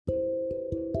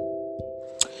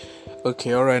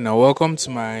Okay, all right. Now, welcome to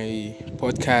my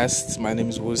podcast. My name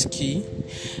is Woski,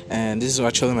 and this is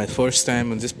actually my first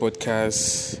time on this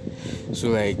podcast.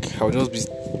 So, I'll just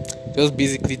be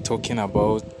basically talking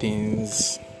about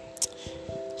things.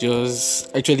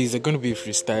 Just actually, it's going to be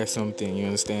freestyle something. You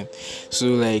understand?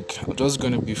 So, I'm just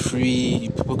going to be free.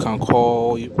 People can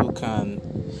call. People can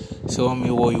tell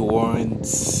me what you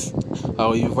want.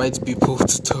 I'll invite people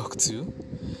to talk to.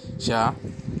 Yeah,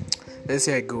 let's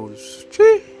see how it goes.